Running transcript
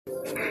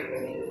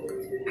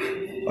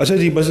अच्छा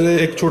जी, बस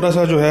एक छोटा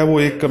सा जो है वो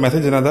एक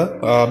मैसेज देना था।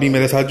 अभी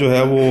मेरे साथ जो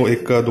है वो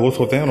एक दोस्त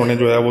होते हैं, उन्होंने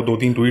जो है वो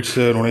 2-3 ट्वीट्स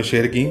उन्होंने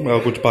शेयर की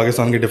कुछ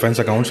पाकिस्तान के डिफेंस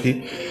अकाउंट्स की।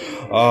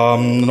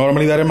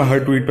 नॉर्मली दायरे में हर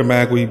ट्वीट पे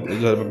मैं कोई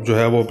जो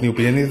है वो अपनी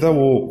ओपिनियन नहीं देता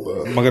वो,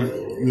 मगर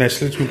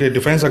नेशनल क्योंकि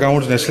डिफेंस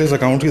अकाउंट्स नेशनल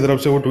अकाउंट्स की तरफ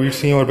से वो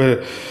ट्वीट्स थी, और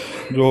फिर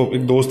जो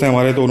एक दोस्त हैं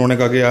हमारे तो उन्होंने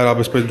कहा कि यार आप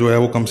इस पर जो है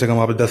वो कम से कम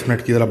आप 10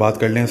 मिनट की तरह बात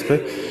कर लें इस पर।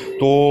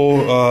 तो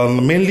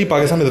मेनली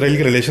पाकिस्तान इसराइल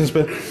के रिलेशंस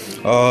पे,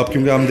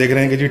 क्योंकि हम देख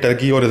रहे हैं कि जी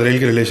टर्की और इसराइल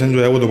के रिलेशन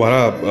जो है वो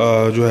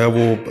दोबारा जो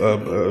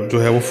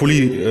है वो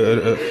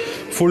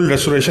फुल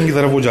रेस्टोरेशन की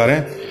तरफ वो जा रहे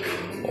हैं।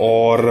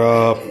 और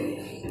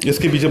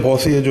इसके पीछे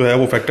बहुत सी जो है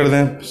वो फैक्टर्स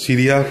हैं।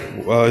 Syria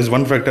is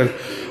one factor.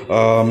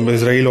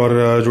 Israel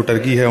और जो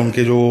टर्की है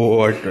उनके जो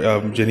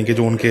यानी कि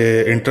जो उनके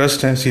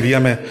इंटरेस्ट हैं सीरिया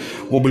में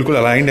वो बिल्कुल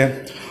अलाइंड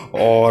हैं,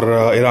 और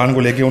ईरान को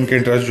लेके उनके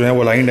इंटरेस्ट जो हैं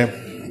वो अलाइंड हैं।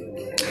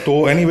 तो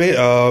एनीवे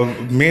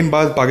मेन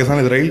बात पाकिस्तान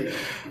इसराइल,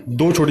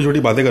 दो छोटी छोटी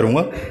बातें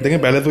करूँगा। देखें,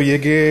 पहले तो ये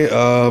कि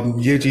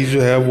ये चीज़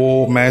जो है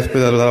वो मैं इस पर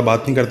ज़्यादा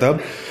बात नहीं करता,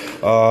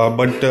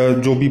 बट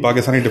जो भी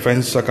पाकिस्तानी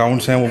डिफेंस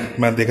अकाउंट्स हैं वो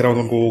मैं देख रहा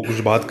हूँ उनको कुछ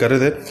बात कर रहे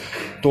थे।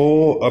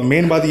 तो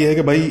मेन बात ये है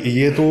कि भाई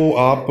ये तो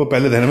आप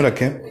पहले ध्यान में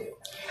रखें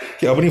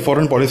कि अपनी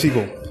फॉरेन पॉलिसी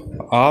को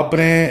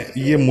आपने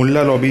ये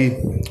मुल्ला लॉबी,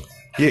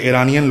 ये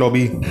ईरानियन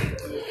लॉबी,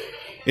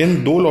 इन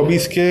दो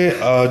लॉबीज़ के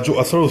जो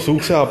असर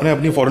रसूख से आपने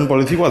अपनी फॉरेन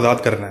पॉलिसी को आज़ाद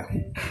करना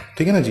है,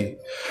 ठीक है ना जी।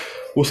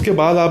 उसके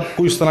बाद आप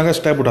कोई इस तरह का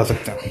स्टेप उठा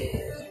सकते हैं।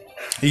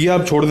 ये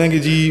आप छोड़ दें कि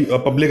जी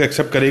पब्लिक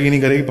एक्सेप्ट करेगी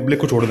नहीं करेगी, पब्लिक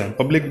को छोड़ दें।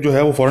 पब्लिक जो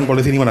है वो फॉरेन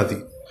पॉलिसी नहीं बनाती,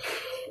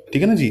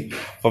 ठीक है ना जी।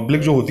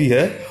 पब्लिक जो होती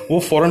है वो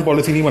फॉरेन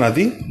पॉलिसी नहीं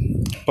बनाती।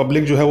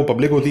 पब्लिक जो है वो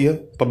पब्लिक होती है,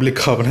 पब्लिक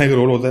का अपना एक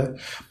रोल होता है।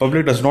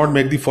 Public does not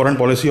make the foreign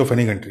policy of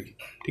any country,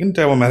 ठीक है।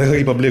 चाहे वो अमेरिका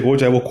की पब्लिक हो,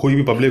 चाहे वो कोई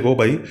भी पब्लिक हो,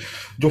 भाई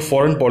जो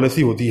फॉरेन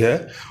पॉलिसी होती है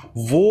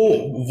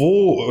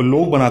वो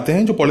लोग बनाते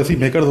हैं, जो पॉलिसी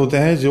मेकर्स होते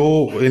हैं, जो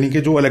यानी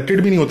कि जो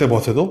इलेक्टेड भी नहीं होते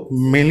बहुत से, तो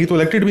मेनली तो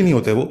इलेक्टेड भी नहीं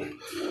होते वो,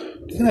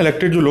 ठीक है ना।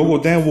 इलेक्टेड जो लोग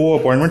होते हैं वो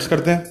अपॉइंटमेंट्स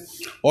करते हैं,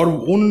 और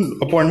उन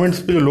अपॉइंटमेंट्स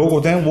पे जो लोग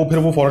होते हैं वो फिर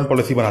वो फॉरेन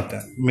पॉलिसी बनाते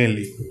हैं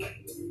मेनली।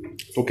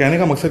 तो कहने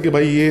का मकसद कि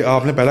भाई ये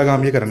आपने पहला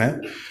काम ये करना है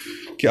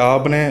कि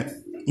आपने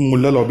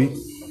मुल्ला लॉबी,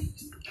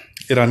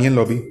 ईरानियन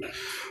लॉबी,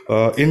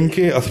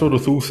 इनके असर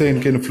रसूख से,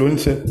 इनके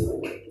इन्फ्लुएंस से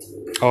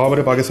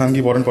आपने पाकिस्तान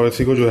की फॉरेन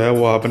पॉलिसी को जो है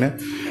वो आपने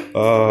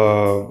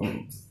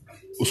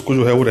उसको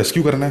जो है वो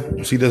रेस्क्यू करना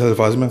है सीधे से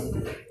अल्फाज में।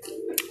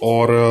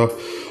 और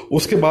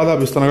उसके बाद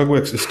आप इस तरह का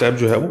कोई स्टेप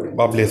जो है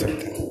वो आप ले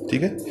सकते हैं,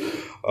 ठीक है।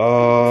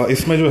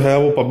 इसमें जो है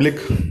वो पब्लिक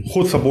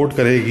खुद सपोर्ट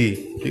करेगी,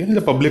 ठीक है।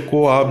 जब पब्लिक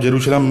को आप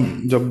जेरूसलम,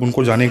 जब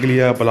उनको जाने के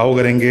लिए आप अलाउ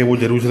करेंगे, वो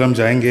जेरूसलम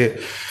जाएंगे,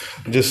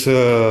 जिस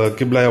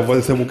किबला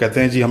अव्वल से वो कहते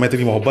हैं जी हमें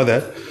इतनी मोहब्बत है,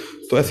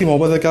 तो ऐसी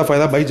मोहब्बत का क्या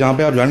फ़ायदा भाई जहाँ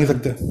पे आप जा नहीं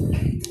सकते,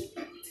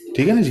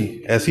 ठीक है ना जी।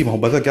 ऐसी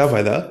मोहब्बत का क्या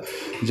फ़ायदा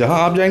जहाँ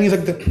आप जा नहीं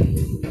सकते।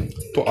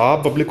 तो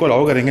आप पब्लिक को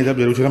अलाउ करेंगे जब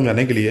जेरूसलम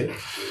जाने के लिए,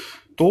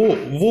 तो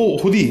वो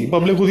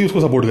पब्लिक खुद ही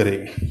उसको सपोर्ट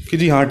करेगी कि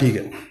जी हाँ ठीक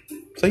है,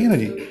 सही है ना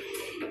जी।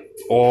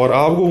 और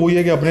आपको वही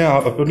है कि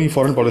अपनी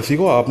फॉरेन पॉलिसी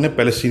को आपने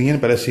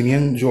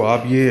पैलेस्टीनियन जो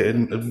आप ये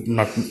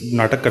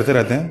नाटक करते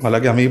रहते हैं,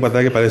 हालांकि हमें ही पता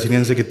है कि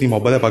पैलेस्टीनियन से कितनी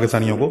मोहब्बत है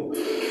पाकिस्तानियों को,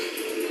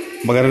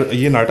 मगर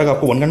ये नाटक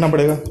आपको बंद करना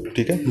पड़ेगा,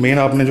 ठीक है। मेन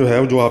आपने जो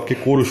है जो आपके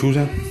कोर इशूज़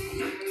हैं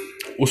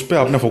उस पर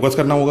आपने फोकस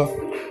करना होगा,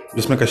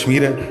 जिसमें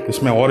कश्मीर है,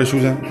 जिसमें और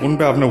इशूज़ हैं, उन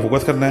पर आपने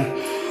फोकस करना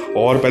है।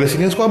 और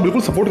पैलेस्टीनियंस को आप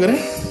बिल्कुल सपोर्ट करें,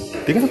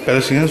 ठीक है ना।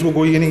 पैलेस्टीनियंस को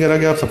कोई ये नहीं कह रहा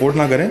कि आप सपोर्ट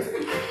ना करें,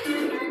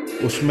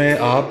 उसमें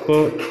आप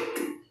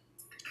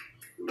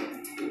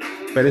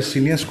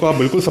पैलेस्टीनियंस को आप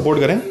बिल्कुल सपोर्ट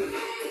करें,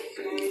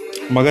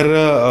 मगर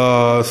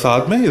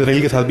साथ में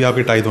इसराइल के साथ भी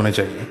आपके टाइज होने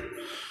चाहिए,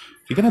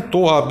 ठीक है ना।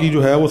 तो आपकी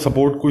जो है वो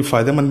सपोर्ट कोई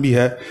फ़ायदेमंद भी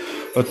है,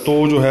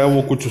 तो जो है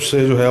वो कुछ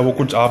उससे जो है वो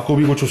कुछ आपको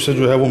भी कुछ उससे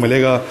जो है वो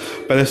मिलेगा,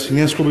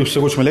 पैलेस्टीनियंस को भी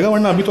उससे कुछ मिलेगा।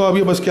 वरना अभी तो आप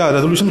ये बस क्या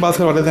रेजोल्यूशन पास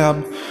करवा देते हैं,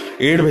 आप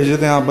एड भेज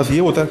देते हैं, आप बस ये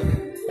होता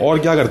है। और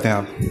क्या करते हैं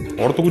आप,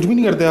 और तो कुछ भी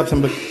नहीं करते आप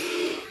सिंपल।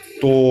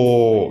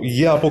 तो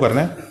ये आपको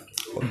करना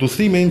है।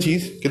 दूसरी मेन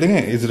चीज़ कि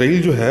देखें,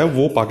 इसराइल जो है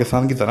वो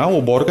पाकिस्तान की तरह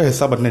वो वॉर का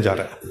हिस्सा बनने जा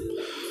रहा है।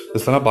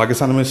 जिस तरह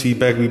पाकिस्तान में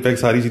CPEC वीपैक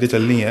सारी चीज़ें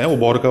चल रही हैं, वो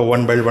वॉर का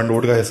वन बेल्ट वन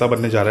रोड का हिस्सा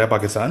बनने जा रहा है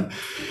पाकिस्तान।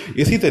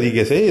 इसी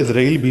तरीके से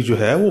इसराइल भी जो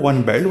है वो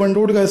वन बेल्ट वन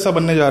रोड का हिस्सा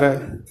बनने जा रहा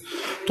है।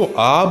 तो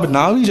आप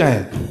ना भी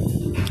जाएं,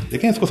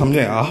 देखें इसको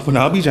समझें, आप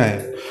ना भी जाएं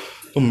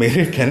तो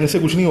मेरे कहने से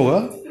कुछ नहीं होगा।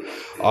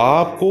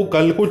 आपको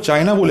कल को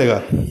चाइना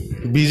बोलेगा,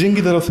 बीजिंग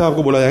की तरफ से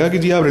आपको बोला जाएगा कि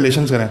जी आप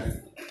रिलेशंस करें।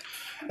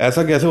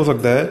 ऐसा कैसे हो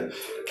सकता है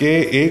कि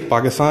एक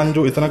पाकिस्तान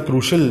जो इतना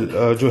क्रूशल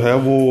जो है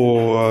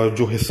वो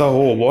जो हिस्सा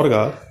हो वॉर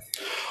का,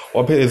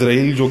 और फिर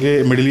इसराइल जो कि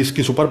मिडिल ईस्ट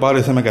की सुपर पावर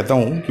ऐसे मैं कहता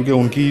हूँ, क्योंकि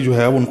उनकी जो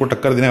है उनको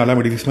टक्कर देने वाला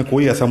मिडिल ईस्ट में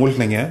कोई ऐसा मुल्क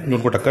नहीं है जो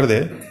उनको टक्कर दे।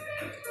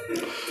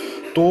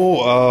 तो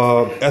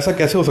ऐसा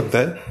कैसे हो सकता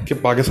है कि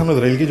पाकिस्तान और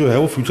इसराइल की जो है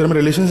वो फ्यूचर में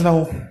रिलेशंस ना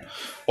हो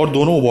और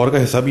दोनों वॉर का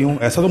हिस्सा भी हों?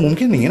 ऐसा तो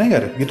मुमकिन नहीं है ना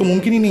यार, ये तो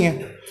मुमकिन ही नहीं है।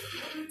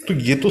 तो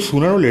ये तो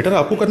सूनर और लेटर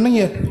आपको करना ही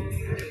है।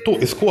 तो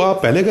इसको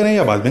आप पहले करें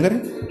या बाद में करें?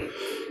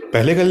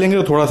 पहले कर लेंगे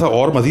तो थोड़ा सा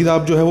और मज़ीद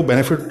आप जो है वो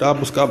बेनिफिट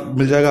आप उसका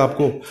मिल जाएगा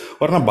आपको,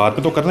 वरना बाद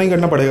में तो करना ही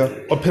करना पड़ेगा।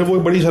 और फिर वो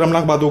एक बड़ी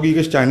शर्मनाक बात होगी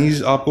कि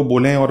चाइनीज़ आपको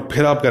बोलें और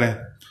फिर आप करें।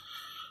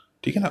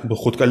 ठीक है ना, वो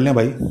खुद कर लें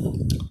भाई।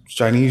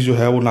 चाइनीज़ जो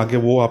है वो ना कि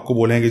वो आपको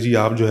बोलें कि जी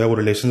आप जो है वो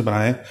रिलेशंस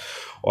बनाएं,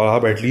 और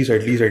आप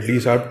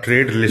एटलीस्ट आप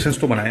ट्रेड रिलेशंस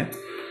तो बनाएं।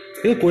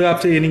 ये कोई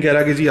आपसे ये नहीं कह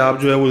रहा कि जी आप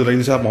जो है वो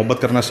ज़रा से आप मोहब्बत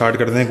करना स्टार्ट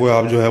कर दें, कोई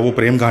आप जो है वो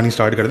प्रेम कहानी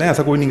स्टार्ट कर दें,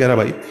 ऐसा कोई नहीं कह रहा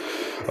भाई।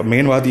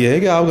 मेन बात यह है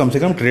कि आप कम से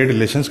कम ट्रेड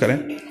रिलेशंस करें,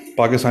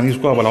 पाकिस्तानी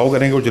को आप अलाउ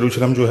करें कि वो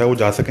जेरूसलम जो है वो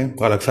जा सकें,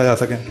 अलग जा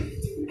सकें।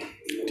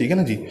 ठीक है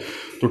ना जी।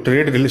 तो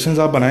ट्रेड रिलेशंस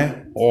आप बनाएं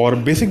और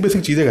बेसिक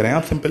चीज़ें करें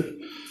आप, सिंपल।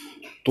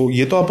 तो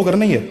ये तो आपको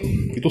करना ही है,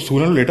 ये तो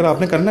सूनर और लेटर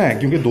आपने करना है,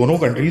 क्योंकि दोनों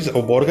कंट्रीज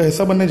वॉर का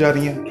हिस्सा बनने जा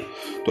रही हैं।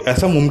 तो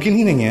ऐसा मुमकिन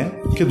ही नहीं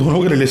है कि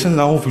दोनों के रिलेशन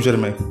ना हो फ्यूचर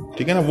में।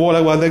 ठीक है ना, वो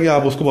अलग बात है कि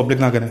आप उसको पब्लिक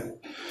ना करें।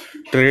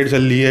 ट्रेड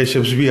चल रही है,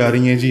 शिप्स भी आ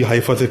रही हैं जी,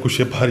 हाइफा से कुछ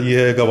शिप आ रही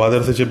है,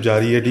 गवादर से शिप जा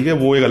रही है, ठीक है,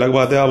 वो एक अलग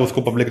बात है, आप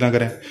उसको पब्लिक ना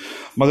करें।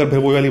 मगर फिर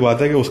वो वाली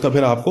बात है कि उसका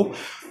फिर आपको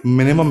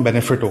मिनिमम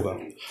बेनिफिट होगा,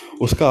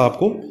 उसका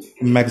आपको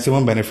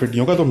मैक्सिमम बेनिफिट नहीं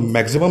होगा। तो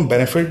मैक्सिमम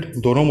बेनिफिट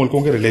दोनों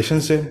मुल्कों के रिलेशन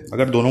से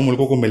अगर दोनों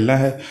मुल्कों को मिलना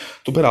है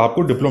तो फिर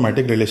आपको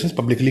डिप्लोमेटिक रिलेशंस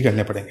पब्लिकली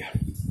करने पड़ेंगे।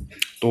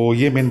 तो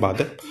ये मेन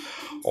बात है,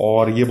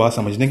 और ये बात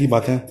समझने की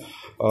बात है।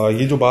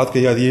 ये जो बात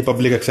कही जाती है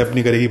पब्लिक एक्सेप्ट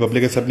नहीं करेगी,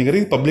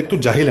 पब्लिक तो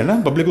जाहिल है ना,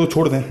 पब्लिक को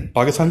छोड़ दें।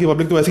 पाकिस्तान की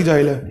पब्लिक तो वैसी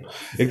जाहिल है,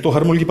 एक तो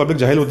हर मुल्क की पब्लिक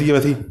जाहिल होती है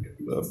वैसी,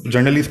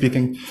 जनरली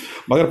स्पीकिंग,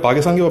 मगर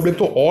पाकिस्तान की पब्लिक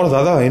तो और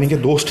ज़्यादा है, यानी कि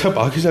 2 स्टेप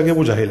आगे जाके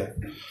वो जाहिल है।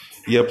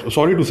 ये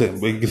सॉरी टू से,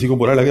 किसी को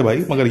बुरा लगे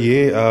भाई, मगर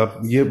ये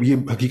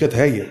हकीकत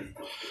है। ये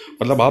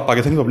मतलब आप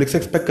पाकिस्तानी पब्लिक से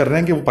एक्सपेक्ट कर रहे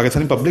हैं कि वो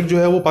पाकिस्तानी पब्लिक जो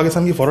है वो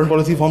पाकिस्तान की फॉरेन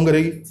पॉलिसी फॉर्म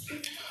करेगी?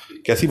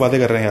 कैसी बातें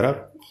कर रहे हैं यार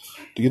आप।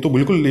 तो ये तो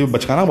बिल्कुल ये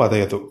बचकाना बात है।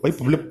 ये तो भाई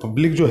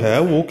पब्लिक जो है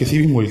वो किसी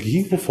भी मुल्क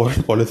की वो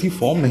फॉरेन पॉलिसी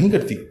फॉर्म नहीं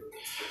करती।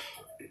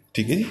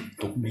 ठीक है जी।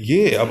 तो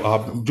ये अब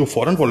आप जो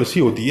फॉरेन पॉलिसी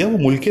होती है वो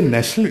मुल्क के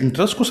नेशनल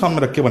इंटरेस्ट को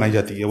सामने रख के बनाई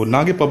जाती है, वो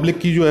ना कि पब्लिक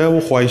की जो है वो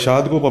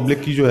ख्वाहिशात को,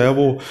 पब्लिक की जो है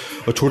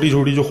वो छोटी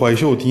छोटी जो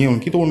ख्वाहिशें होती हैं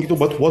उनकी तो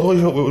बहुत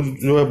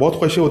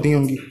ख्वाहिशें होती हैं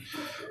उनकी।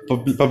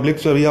 पब्लिक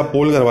से अभी आप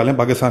पोल करवा लें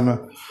पाकिस्तान में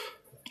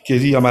कि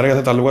जी हमारे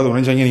कैसे ताल्लुकात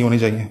होने चाहिए, नहीं होने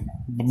चाहिए,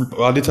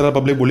 आधी सारा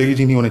पब्लिक बोलेगी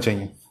जी नहीं होने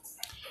चाहिए।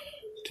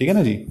 ठीक है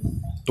ना जी।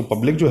 तो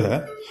पब्लिक जो है,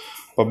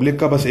 पब्लिक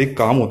का बस एक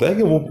काम होता है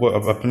कि वो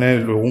अपने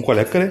लोगों को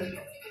इलेक्ट करे,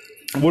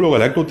 वो लोग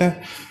इलेक्ट होते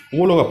हैं,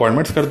 वो लोग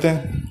अपॉइंटमेंट्स करते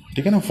हैं,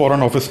 ठीक है ना,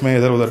 फॉरेन ऑफिस में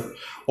इधर उधर,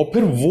 और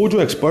फिर वो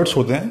जो एक्सपर्ट्स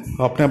होते हैं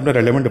अपने अपने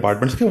रेलेवेंट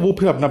डिपार्टमेंट्स के, वो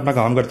फिर अपना अपना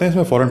काम करते हैं।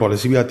 इसमें फॉरेन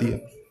पॉलिसी भी आती है।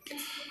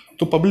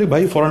 तो पब्लिक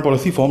भाई फॉरेन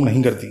पॉलिसी फॉर्म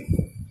नहीं करती,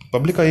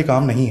 पब्लिक का ये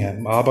काम नहीं है।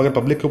 आप अगर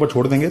पब्लिक के ऊपर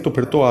छोड़ देंगे तो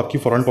फिर तो आपकी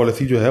फॉरेन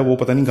पॉलिसी जो है वो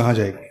पता नहीं कहाँ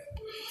जाएगी।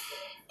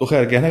 तो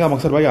खैर, कहने का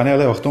मकसद भाई आने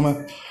वाले वक्तों में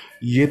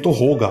ये तो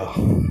होगा,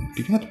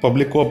 ठीक है ना। तो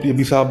पब्लिक को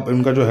अभी साहब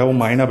उनका जो है वो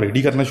माइंड आप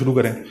रेडी करना शुरू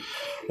करें,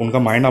 उनका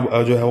माइंड आप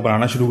जो है वो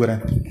बनाना शुरू करें।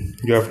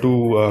 You have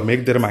to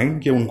make their mind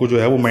कि उनको जो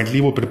है वो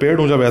मेंटली वो प्रिपेयर्ड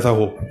हो जब ऐसा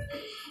हो,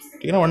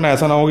 ठीक है ना। वरना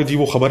ऐसा ना हो कि जी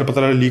वो खबर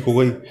पता लीक हो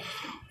गई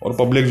और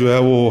पब्लिक जो है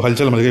वो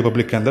हलचल मच गई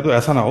पब्लिक के अंदर। तो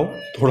ऐसा ना हो,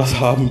 थोड़ा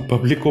सा आप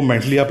पब्लिक को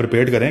मेंटली आप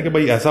प्रिपेयर करें कि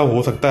भाई ऐसा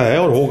हो सकता है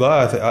और होगा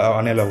ऐसे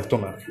आने वाले वक्तों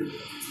में,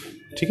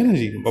 ठीक है ना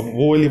जी। अब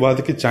वो वाली बात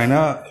है कि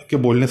चाइना के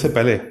बोलने से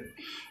पहले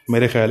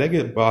मेरे ख्याल है कि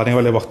आने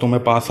वाले वक्तों में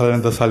 5 साल या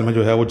 10 साल में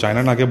जो है वो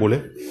चाइना ना के बोले,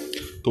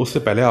 तो उससे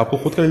पहले आपको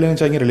खुद कर लेना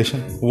चाहिए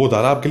रिलेशन, वो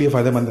ज़्यादा आपके लिए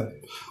फ़ायदेमंद है।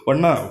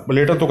 वरना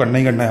लेटर तो करना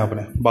ही करना है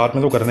आपने, बाद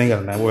में तो करना ही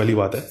करना है, वो वाली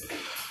बात है।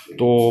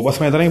 तो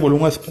बस मैं इतना ही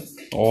बोलूँगा इस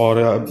पर।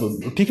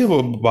 और ठीक है,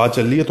 वो बात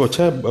चल रही है तो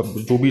अच्छा है,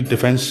 जो भी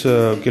डिफेंस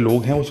के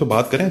लोग हैं उससे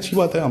बात करें, अच्छी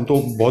बात है। हम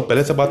तो बहुत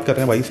पहले से बात कर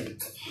रहे हैं भाई इस पर।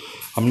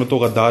 हमने तो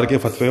गद्दार के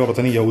फतवे और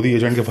पता नहीं यहूदी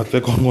एजेंट के फतवे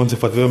कौन कौन से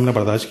फतवे हमने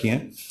बर्दाश्त किए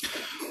हैं।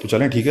 तो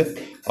चलें ठीक है,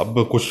 अब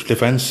कुछ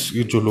डिफेंस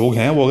जो लोग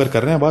हैं वो अगर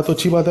कर रहे हैं बात तो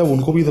अच्छी बात है,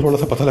 उनको भी थोड़ा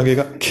सा पता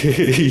लगेगा कि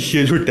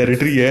ये जो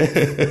टेरिटरी है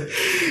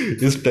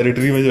इस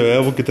टेरिटरी में जो है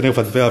वो कितने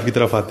फतवे आपकी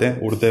तरफ आते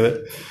हैं उड़ते हुए।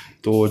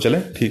 तो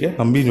चलें ठीक है,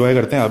 हम भी इंजॉय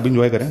करते हैं, आप भी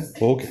इंजॉय करें।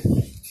 ओके।